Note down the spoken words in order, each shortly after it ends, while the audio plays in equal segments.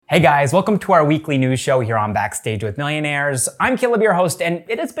Hey guys, welcome to our weekly news show here on Backstage with Millionaires. I'm Caleb, your host, and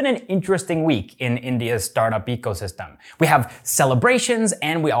it has been an interesting week in India's startup ecosystem. We have celebrations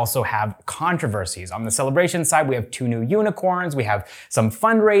and we also have controversies. On the celebration side, we have 2 new unicorns, we have some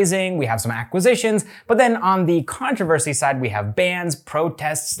fundraising, we have some acquisitions, but then on the controversy side, we have bans,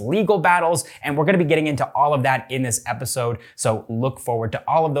 protests, legal battles, and we're going to be getting into all of that in this episode, so look forward to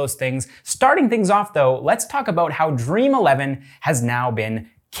all of those things. Starting things off though, let's talk about how Dream 11 has now been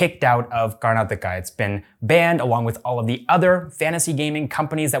kicked out of Karnataka. It's been banned along with all of the other fantasy gaming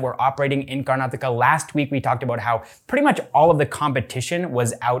companies that were operating in Karnataka. Last week, we talked about how pretty much all of the competition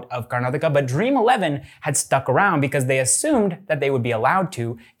was out of Karnataka, but Dream 11 had stuck around because they assumed that they would be allowed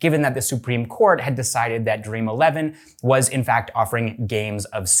to, given that the Supreme Court had decided that Dream 11 was in fact offering games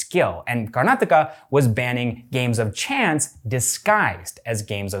of skill. And Karnataka was banning games of chance disguised as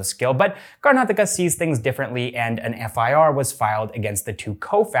games of skill. But Karnataka sees things differently, and an FIR was filed against the 2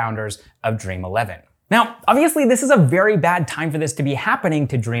 co-founders of Dream 11. Now, obviously, this is a very bad time for this to be happening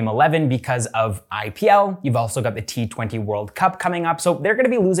to Dream 11 because of IPL. You've also got the T20 World Cup coming up, so they're going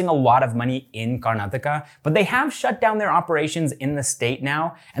to be losing a lot of money in Karnataka, but they have shut down their operations in the state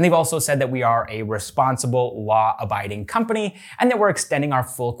now, and they've also said that we are a responsible, law-abiding company, and that we're extending our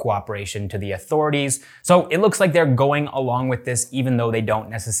full cooperation to the authorities. So it looks like they're going along with this, even though they don't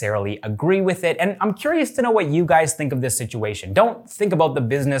necessarily agree with it, and I'm curious to know what you guys think of this situation. Don't think about the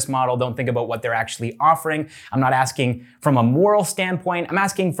business model, don't think about what they're actually offering. I'm not asking from a moral standpoint, I'm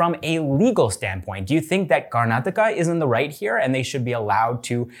asking from a legal standpoint. Do you think that Karnataka is in the right here and they should be allowed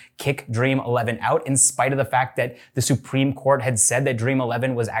to kick Dream 11 out in spite of the fact that the Supreme Court had said that Dream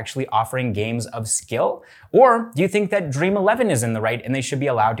 11 was actually offering games of skill? Or do you think that Dream 11 is in the right and they should be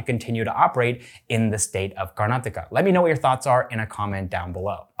allowed to continue to operate in the state of Karnataka? Let me know what your thoughts are in a comment down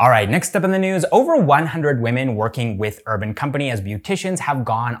below. All right, next up in the news, over 100 women working with Urban Company as beauticians have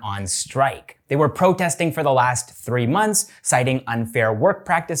gone on strike. They were protesting for the last 3 months, citing unfair work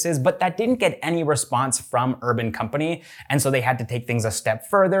practices, but that didn't get any response from Urban Company, and so they had to take things a step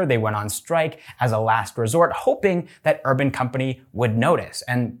further. They went on strike as a last resort, hoping that Urban Company would notice.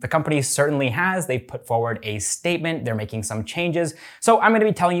 And the company certainly has. They've put forward a statement. They're making some changes. So I'm going to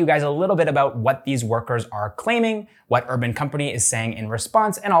be telling you guys a little bit about what these workers are claiming, what Urban Company is saying in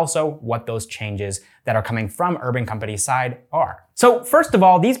response, and also what those changes that are coming from Urban Company's side are. So first of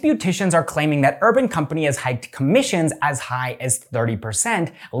all, these beauticians are claiming that Urban Company has hiked commissions as high as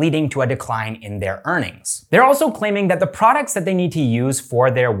 30%, leading to a decline in their earnings. They're also claiming that the products that they need to use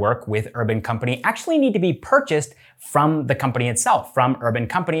for their work with Urban Company actually need to be purchased from the company itself, from Urban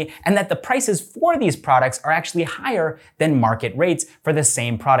Company, and that the prices for these products are actually higher than market rates for the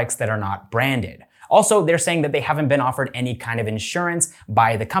same products that are not branded. Also, they're saying that they haven't been offered any kind of insurance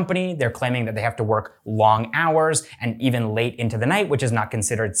by the company. They're claiming that they have to work long hours and even late into the night, which is not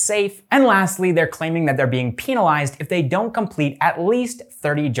considered safe. And lastly, they're claiming that they're being penalized if they don't complete at least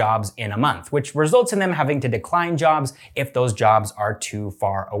 30 jobs in a month, which results in them having to decline jobs if those jobs are too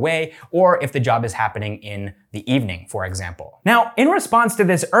far away, or if the job is happening in the evening, for example. Now, in response to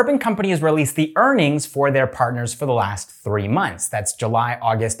this, Urban Company has released the earnings for their partners for the last 3 months. That's July,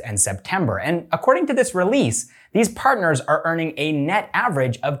 August, and September. And according to this release, these partners are earning a net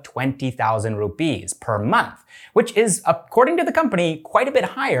average of 20,000 rupees per month, which is, according to the company, quite a bit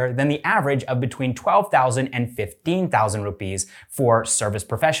higher than the average of between 12,000 and 15,000 rupees for service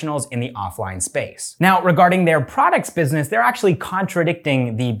professionals in the offline space. Now, regarding their products business, they're actually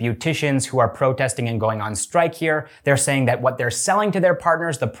contradicting the beauticians who are protesting and going on strike here. They're saying that what they're selling to their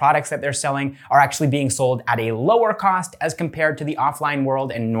partners, the products that they're selling, are actually being sold at a lower cost as compared to the offline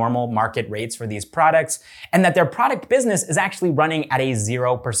world and normal market rates for these products, and that their product business is actually running at a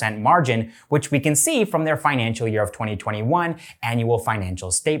 0% margin, which we can see from their financial year of 2021 annual financial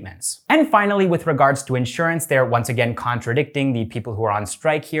statements. And finally, with regards to insurance, they're once again contradicting the people who are on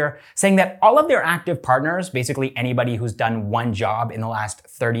strike here, saying that all of their active partners, basically anybody who's done one job in the last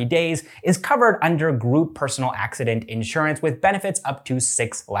 30 days, is covered under group personal accident insurance with benefits up to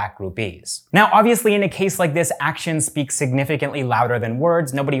 6 lakh rupees. Now, obviously, in a case like this, actions speak significantly louder than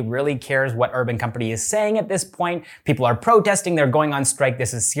words. Nobody really cares what Urban Company is saying at this point. People are protesting, they're going on strike,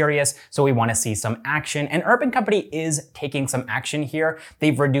 this is serious, so we want to see some action. And Urban Company is taking some action here.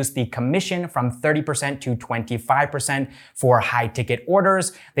 They've reduced the commission from 30% to 25% for high ticket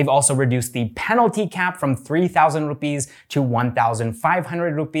orders. They've also reduced the penalty cap from 3,000 rupees to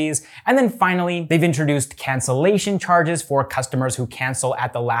 1,500 rupees. And then finally, they've introduced cancellation charges for customers who cancel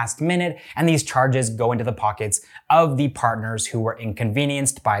at the last minute, and these charges go into the pockets of the partners who were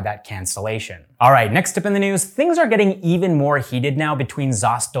inconvenienced by that cancellation. All right, next up in the news, news, things are getting even more heated now between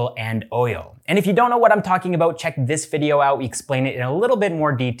Zostel and Oyo. And if you don't know what I'm talking about, check this video out. We explain it in a little bit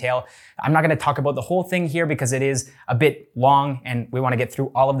more detail. I'm not going to talk about the whole thing here because it is a bit long and we want to get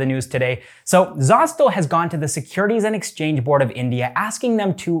through all of the news today. So Zostel has gone to the Securities and Exchange Board of India asking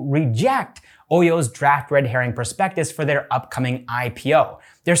them to reject Oyo's draft red herring prospectus for their upcoming IPO.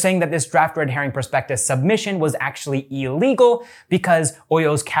 They're saying that this draft red herring prospectus submission was actually illegal because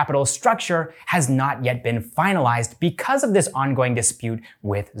Oyo's capital structure has not yet been finalized because of this ongoing dispute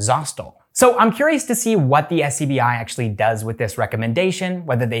with Zostel. So I'm curious to see what the SCBI actually does with this recommendation,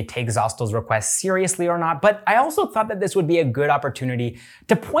 whether they take Zostel's request seriously or not, but I also thought that this would be a good opportunity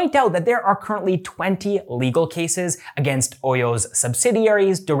to point out that there are currently 20 legal cases against Oyo's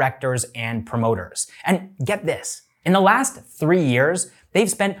subsidiaries, directors, and promoters. And get this, in the last 3 years, they've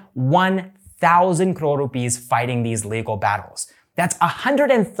spent 1,000 crore rupees fighting these legal battles. That's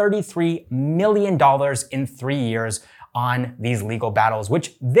 $133 million in 3 years on these legal battles,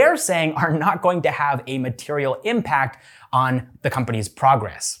 which they're saying are not going to have a material impact on the company's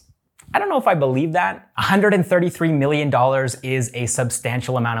progress. I don't know if I believe that. $133 million is a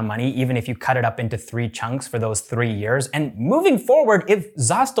substantial amount of money, even if you cut it up into 3 chunks for those 3 years. And moving forward, if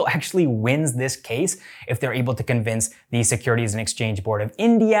Zostel actually wins this case, if they're able to convince the Securities and Exchange Board of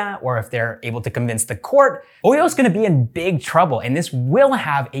India, or if they're able to convince the court, Oyo's going to be in big trouble, and this will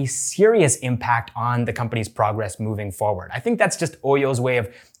have a serious impact on the company's progress moving forward. I think that's just Oyo's way of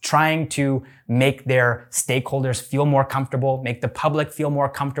trying to make their stakeholders feel more comfortable, make the public feel more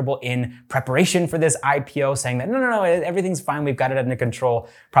comfortable in preparation for this IPO, saying that no, everything's fine, we've got it under control.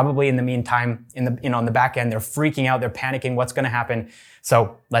 Probably in the meantime, on the back end, they're freaking out, they're panicking, what's going to happen?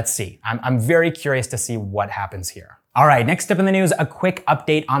 So let's see. I'm very curious to see what happens here. All right, next up in the news, a quick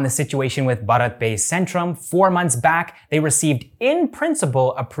update on the situation with BharatPe Centrum. 4 months back, they received in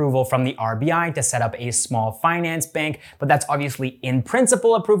principle approval from the RBI to set up a small finance bank, but that's obviously in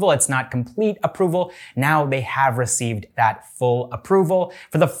principle approval. It's not complete approval. Now they have received that full approval.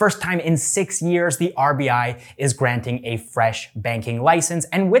 For the first time in 6 years, the RBI is granting a fresh banking license.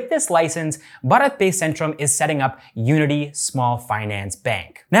 And with this license, BharatPe Centrum is setting up Unity Small Finance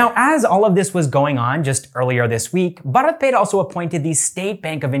Bank. Now, as all of this was going on just earlier this week, BharatPe also appointed the State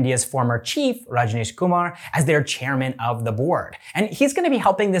Bank of India's former chief, Rajneesh Kumar, as their chairman of the board. And he's going to be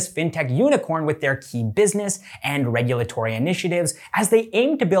helping this fintech unicorn with their key business and regulatory initiatives as they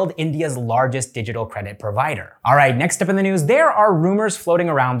aim to build India's largest digital credit provider. All right, next up in the news, there are rumors floating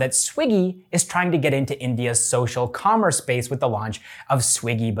around that Swiggy is trying to get into India's social commerce space with the launch of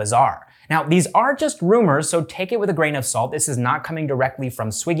Swiggy Bazaar. Now, these are just rumors, so take it with a grain of salt. This is not coming directly from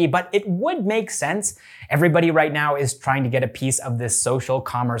Swiggy, but it would make sense. Everybody right now is trying to get a piece of this social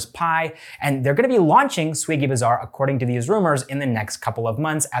commerce pie, and they're going to be launching Swiggy Bazaar, according to these rumors, in the next couple of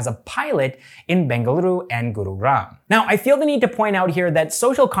months as a pilot in Bengaluru and Gurugram. Now, I feel the need to point out here that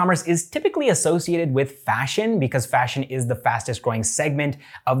social commerce is typically associated with fashion because fashion is the fastest growing segment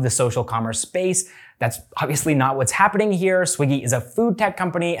of the social commerce space. That's obviously not what's happening here. Swiggy is a food tech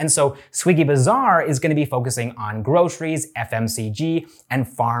company, and so Swiggy Bazaar is going to be focusing on groceries, FMCG, and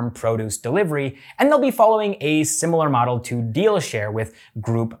farm produce delivery, and they'll be following a similar model to DealShare with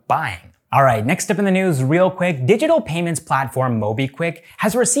group buying. All right, next up in the news, real quick, digital payments platform MobiKwik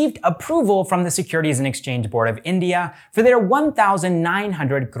has received approval from the Securities and Exchange Board of India for their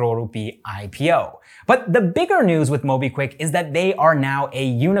 1,900 crore rupee IPO. But the bigger news with MobiKwik is that they are now a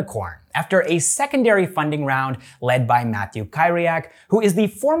unicorn after a secondary funding round led by Matthew Kyriak, who is the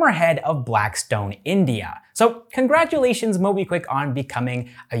former head of Blackstone India. So congratulations, MobiKwik, on becoming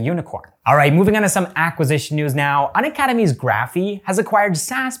a unicorn. All right, moving on to some acquisition news now. Unacademy's Graphy has acquired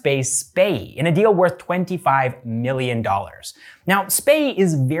SaaS-based Spay in a deal worth $25 million. Now, Spay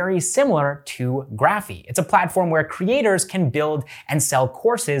is very similar to Graphy. It's a platform where creators can build and sell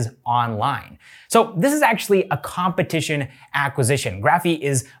courses online. So this is actually a competition acquisition. Graphy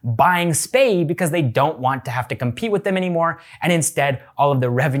is buying Spay because they don't want to have to compete with them anymore, and instead, all of the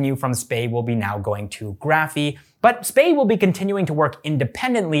revenue from Spay will be now going to Graphy. But Spay will be continuing to work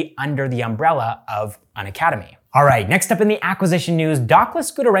independently under the umbrella of Unacademy. All right, next up in the acquisition news, dockless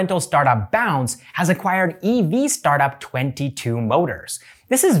scooter rental startup Bounce has acquired EV startup 22 Motors.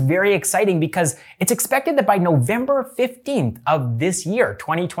 This is very exciting because it's expected that by November 15th of this year,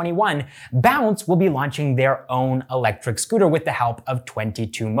 2021, Bounce will be launching their own electric scooter with the help of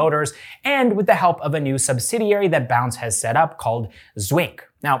 22 Motors and with the help of a new subsidiary that Bounce has set up called Zwink.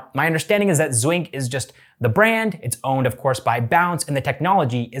 Now, my understanding is that Zwink is just the brand. It's owned, of course, by Bounce, and the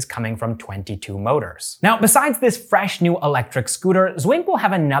technology is coming from 22 Motors. Now, besides this fresh new electric scooter, Zwink will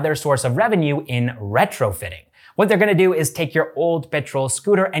have another source of revenue in retrofitting. What they're gonna do is take your old petrol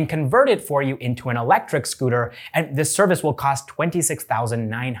scooter and convert it for you into an electric scooter, and this service will cost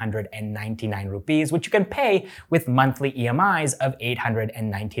 26,999 rupees, which you can pay with monthly EMIs of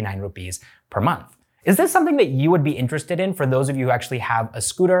 899 rupees per month. Is this something that you would be interested in for those of you who actually have a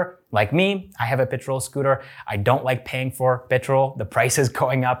scooter? Like me, I have a petrol scooter. I don't like paying for petrol. The price is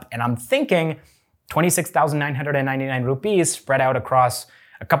going up, and I'm thinking 26,999 rupees spread out across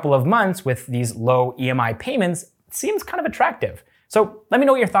a couple of months with these low EMI payments seems kind of attractive. So let me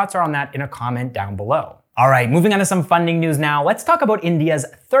know what your thoughts are on that in a comment down below. All right, moving on to some funding news now. Let's talk about India's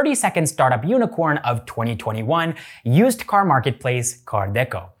 32nd startup unicorn of 2021, used car marketplace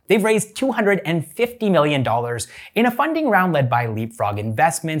Car.Deco. They've raised $250 million in a funding round led by Leapfrog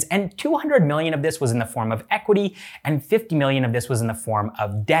Investments, and $200 million of this was in the form of equity, and $50 million of this was in the form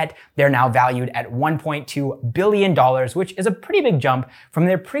of debt. They're now valued at $1.2 billion, which is a pretty big jump from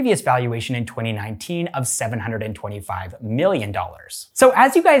their previous valuation in 2019 of $725 million. So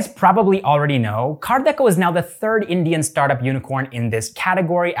as you guys probably already know, Car.Deco is now the third Indian startup unicorn in this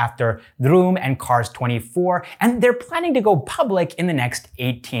category after Dhroom and Cars24, and they're planning to go public in the next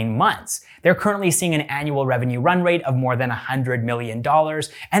 18 months. They're currently seeing an annual revenue run rate of more than $100 million,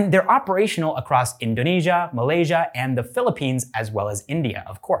 and they're operational across Indonesia, Malaysia, and the Philippines, as well as India,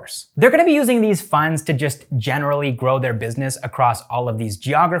 of course. They're going to be using these funds to just generally grow their business across all of these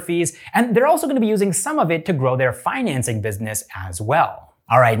geographies, and they're also going to be using some of it to grow their financing business as well.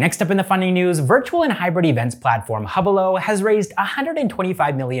 All right, next up in the funding news, virtual and hybrid events platform Hubalo has raised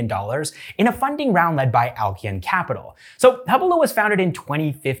 $125 million in a funding round led by Alkion Capital. So Hubalo was founded in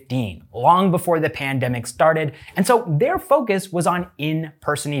 2015, long before the pandemic started, and so their focus was on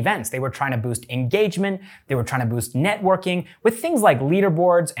in-person events. They were trying to boost engagement, they were trying to boost networking with things like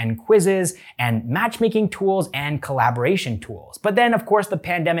leaderboards and quizzes and matchmaking tools and collaboration tools. But then, of course, the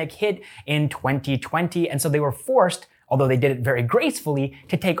pandemic hit in 2020, and so they were forced, although they did it very gracefully,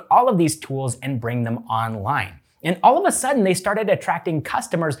 to take all of these tools and bring them online. And all of a sudden, they started attracting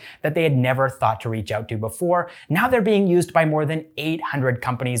customers that they had never thought to reach out to before. Now they're being used by more than 800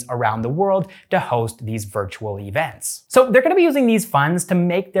 companies around the world to host these virtual events. So they're going to be using these funds to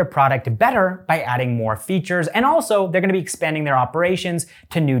make their product better by adding more features, and also they're going to be expanding their operations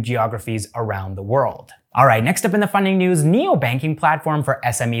to new geographies around the world. All right, next up in the funding news, neobanking platform for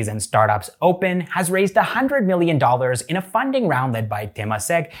SMEs and startups Open has raised $100 million in a funding round led by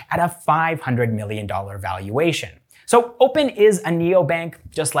Temasek at a $500 million valuation. So Open is a neobank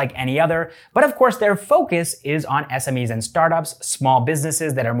just like any other, but of course their focus is on SMEs and startups, small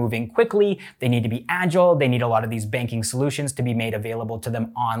businesses that are moving quickly. They need to be agile. They need a lot of these banking solutions to be made available to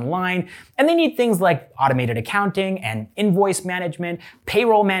them online. And they need things like automated accounting and invoice management,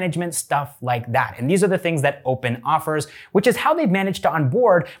 payroll management, stuff like that. And these are the things that Open offers, which is how they've managed to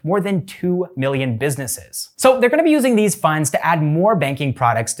onboard more than 2 million businesses. So they're going to be using these funds to add more banking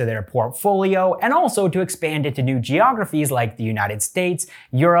products to their portfolio and also to expand into new geographies like the United States,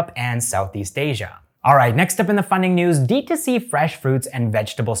 Europe, and Southeast Asia. All right, next up in the funding news, D2C fresh fruits and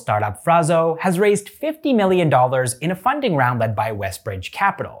vegetable startup Frazo has raised $50 million in a funding round led by Westbridge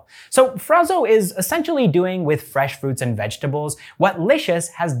Capital. So Frazo is essentially doing with fresh fruits and vegetables what Licious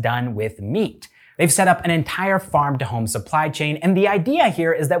has done with meat. They've set up an entire farm-to-home supply chain, and the idea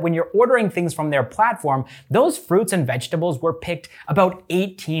here is that when you're ordering things from their platform, those fruits and vegetables were picked about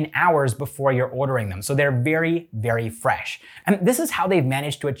 18 hours before you're ordering them, so they're very, very fresh. And this is how they've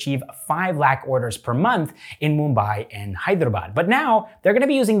managed to achieve 5 lakh orders per month in Mumbai and Hyderabad. But now, they're going to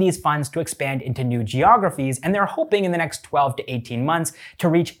be using these funds to expand into new geographies, and they're hoping in the next 12 to 18 months to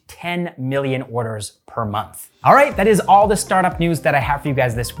reach 10 million orders per month. All right, that is all the startup news that I have for you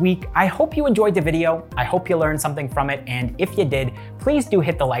guys this week. I hope you enjoyed the video. I hope you learned something from it. And if you did, please do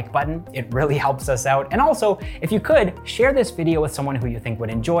hit the like button. It really helps us out. And also, if you could, share this video with someone who you think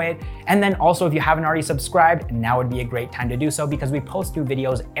would enjoy it. And then also, if you haven't already subscribed, now would be a great time to do so because we post new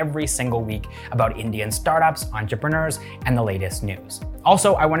videos every single week about Indian startups, entrepreneurs, and the latest news.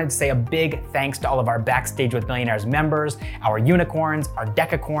 Also, I wanted to say a big thanks to all of our Backstage with Millionaires members, our unicorns, our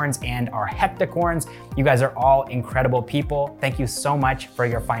decacorns, and our heptacorns. You guys are all incredible people. Thank you so much for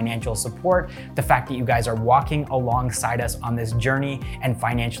your financial support. The fact that you guys are walking alongside us on this journey and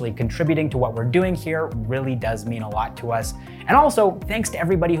financially contributing to what we're doing here really does mean a lot to us. And also, thanks to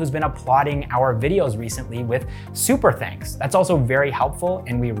everybody who's been applauding our videos recently with super thanks. That's also very helpful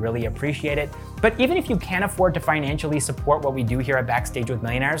and we really appreciate it. But even if you can't afford to financially support what we do here at Backstage with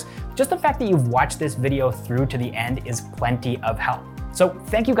Millionaires, just the fact that you've watched this video through to the end is plenty of help. So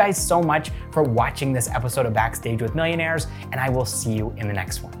thank you guys so much for watching this episode of Backstage with Millionaires, and I will see you in the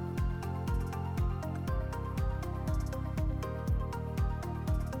next one.